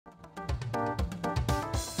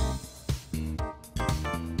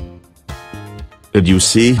Did you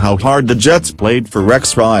see how hard the Jets played for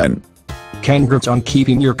Rex Ryan? Congrats on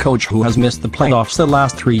keeping your coach who has missed the playoffs the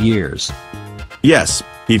last 3 years. Yes,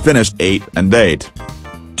 he finished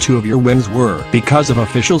 8-8. 2 of your wins were because of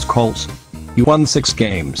officials' calls. You won 6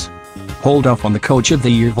 games. Hold off on the Coach of the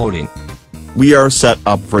Year voting. We are set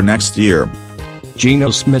up for next year.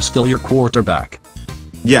 Geno Smith still your quarterback.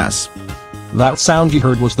 Yes. That sound you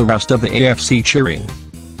heard was the rest of the AFC cheering.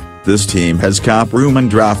 This team has cap room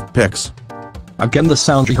and draft picks. Again, the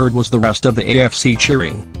sound you heard was the rest of the AFC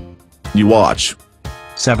cheering. You watch.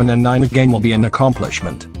 7-9 again will be an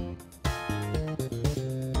accomplishment.